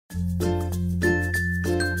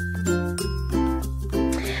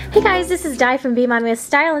Hey guys, this is Di from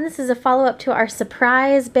BeingMommywithStyle, and this is a follow-up to our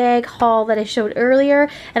surprise bag haul that I showed earlier.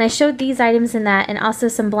 And I showed these items in that, and also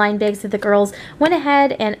some blind bags that the girls went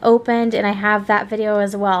ahead and opened, and I have that video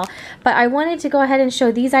as well. But I wanted to go ahead and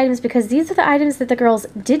show these items because these are the items that the girls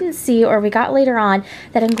didn't see or we got later on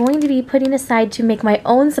that I'm going to be putting aside to make my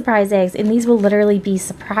own surprise eggs, and these will literally be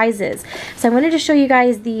surprises. So I wanted to show you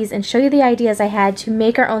guys these and show you the ideas I had to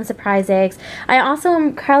make our own surprise eggs. I also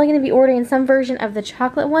am probably going to be ordering some version of the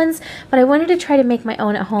chocolate ones, but I wanted to try to make my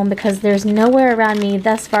own at home because there's nowhere around me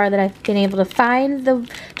thus far that I've been able to find the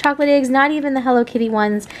chocolate eggs, not even the Hello Kitty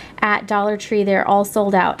ones at Dollar Tree. They're all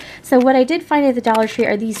sold out. So what I did find at the Dollar Tree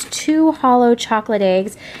are these 2 hollow chocolate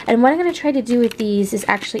eggs, and what I'm going to try to do with these is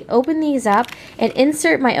actually open these up and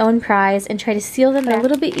insert my own prize and try to seal them. A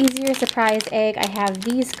little bit easier surprise egg, I have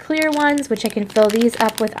these clear ones, which I can fill these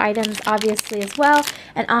up with items obviously as well,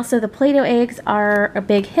 and also the Play-Doh eggs are a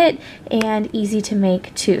big hit and easy to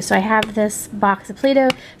make too. So I have this box of Play-Doh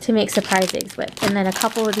to make surprise eggs with, and then a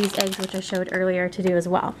couple of these eggs which I showed earlier to do as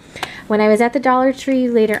well. When I was at the Dollar Tree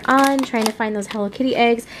later on trying to find those Hello Kitty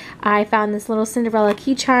eggs, I found this little Cinderella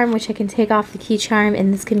key charm, which I can take off the key charm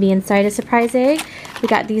and this can be inside a surprise egg. We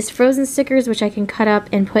got these frozen stickers which I can cut up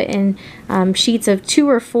and put in sheets of 2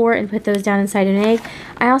 or 4 and put those down inside an egg.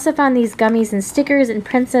 I also found these gummies and stickers in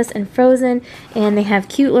Princess and Frozen, and they have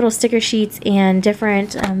cute little sticker sheets and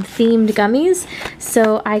different themed gummies,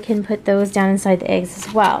 so I can put those down inside the eggs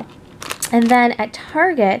as well. And then at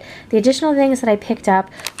Target, the additional things that I picked up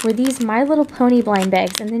were these My Little Pony blind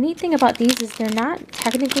bags. And the neat thing about these is they're not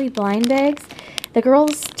technically blind bags. The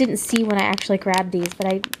girls didn't see when I actually grabbed these, but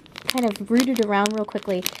I kind of rooted around real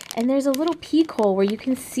quickly. And there's a little peek hole where you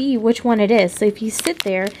can see which one it is. So if you sit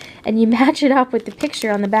there and you match it up with the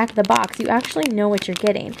picture on the back of the box, you actually know what you're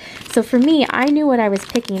getting. So for me, I knew what I was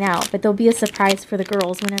picking out, but there'll be a surprise for the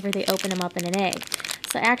girls whenever they open them up in an egg.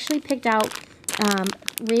 So I actually picked out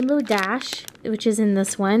Rainbow Dash, which is in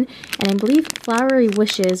this one, and I believe Flowery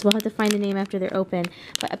Wishes. We'll have to find the name after they're open,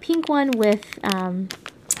 but a pink one with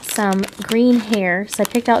some green hair, so I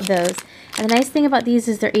picked out those. And the nice thing about these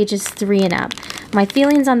is they're ages 3 and up. My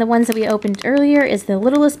feelings on the ones that we opened earlier is the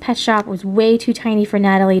Littlest Pet Shop was way too tiny for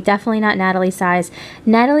Natalie, definitely not Natalie's size.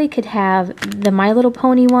 Natalie could have the My Little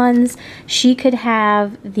Pony ones. She could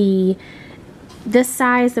have this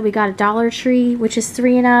size that we got at Dollar Tree, which is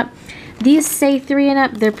 3 and up. These say 3 and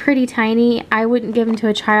up. They're pretty tiny. I wouldn't give them to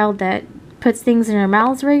a child that puts things in their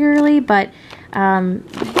mouths regularly, but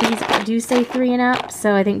these do say 3 and up,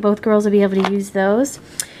 so I think both girls will be able to use those.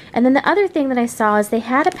 And then the other thing that I saw is they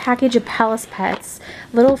had a package of Palace Pets,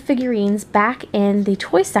 little figurines, back in the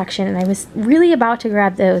toy section, and I was really about to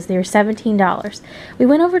grab those. They were $17. We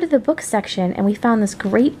went over to the book section, and we found this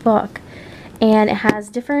great book, and it has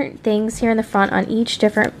different things here in the front on each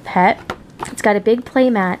different pet. It's got a big play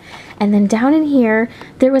mat, and then down in here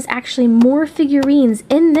there was actually more figurines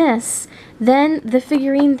in this than the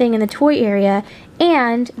figurine thing in the toy area,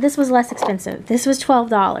 and this was less expensive. This was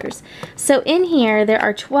 $12. So in here there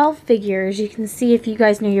are 12 figures. You can see, if you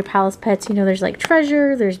guys know your Palace Pets, you know there's like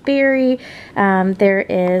Treasure, there's Barry, there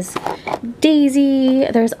is Daisy,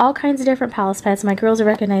 there's all kinds of different Palace Pets. My girls will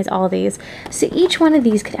recognize all of these. So each one of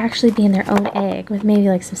these could actually be in their own egg with maybe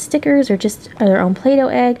like some stickers or just their own Play-Doh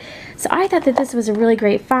egg. So I thought that this was a really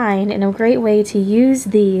great find and a great way to use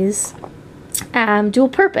these dual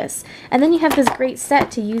purpose. And then you have this great set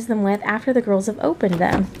to use them with after the girls have opened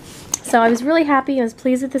them. So I was really happy. I was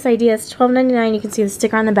pleased with this idea. It's $12.99. You can see the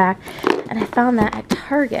sticker on the back. And I found that at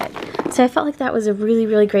Target. So I felt like that was a really,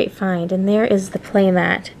 really great find. And there is the play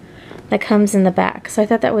mat that comes in the back. So I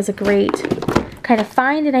thought that was a great kind of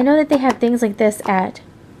find. And I know that they have things like this at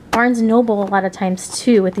Barnes & Noble a lot of times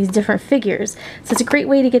too, with these different figures. So it's a great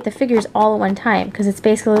way to get the figures all at one time, because it's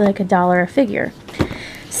basically like $1 a figure.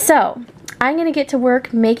 So I'm going to get to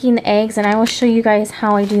work making the eggs, and I will show you guys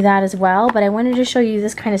how I do that as well. But I wanted to show you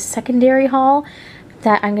this kind of secondary haul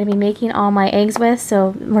that I'm going to be making all my eggs with.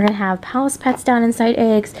 So we're going to have Palace Pets down inside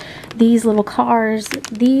eggs, these little cars,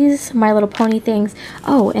 these My Little Pony things.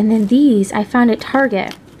 Oh, and then these I found at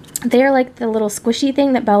Target. They're like the little squishy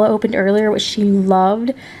thing that Bella opened earlier, which she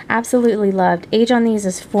loved, absolutely loved. Age on these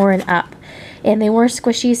is 4 and up. And they were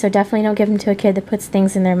squishy, so definitely don't give them to a kid that puts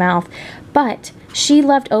things in their mouth. But she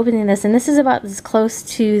loved opening this, and this is about as close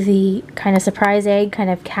to the kind of surprise egg kind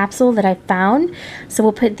of capsule that I found. So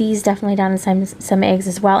we'll put these definitely down in some eggs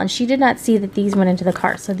as well. And she did not see that these went into the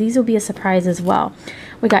cart, so these will be a surprise as well.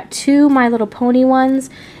 We got 2 My Little Pony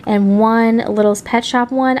ones and 1 Littlest Pet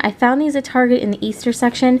Shop one. I found these at Target in the Easter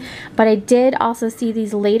section, but I did also see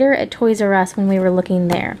these later at Toys R Us when we were looking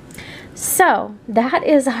there. So that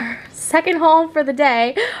is our second haul for the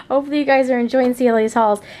day. Hopefully you guys are enjoying seeing all these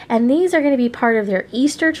hauls. And these are going to be part of their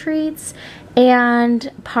Easter treats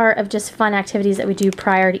and part of just fun activities that we do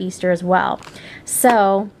prior to Easter as well.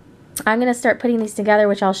 So I'm going to start putting these together,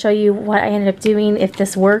 which I'll show you what I ended up doing, if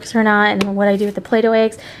this works or not, and what I do with the Play-Doh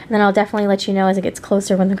eggs. And then I'll definitely let you know as it gets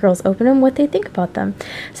closer when the girls open them what they think about them.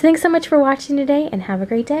 So thanks so much for watching today, and have a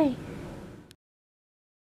great day.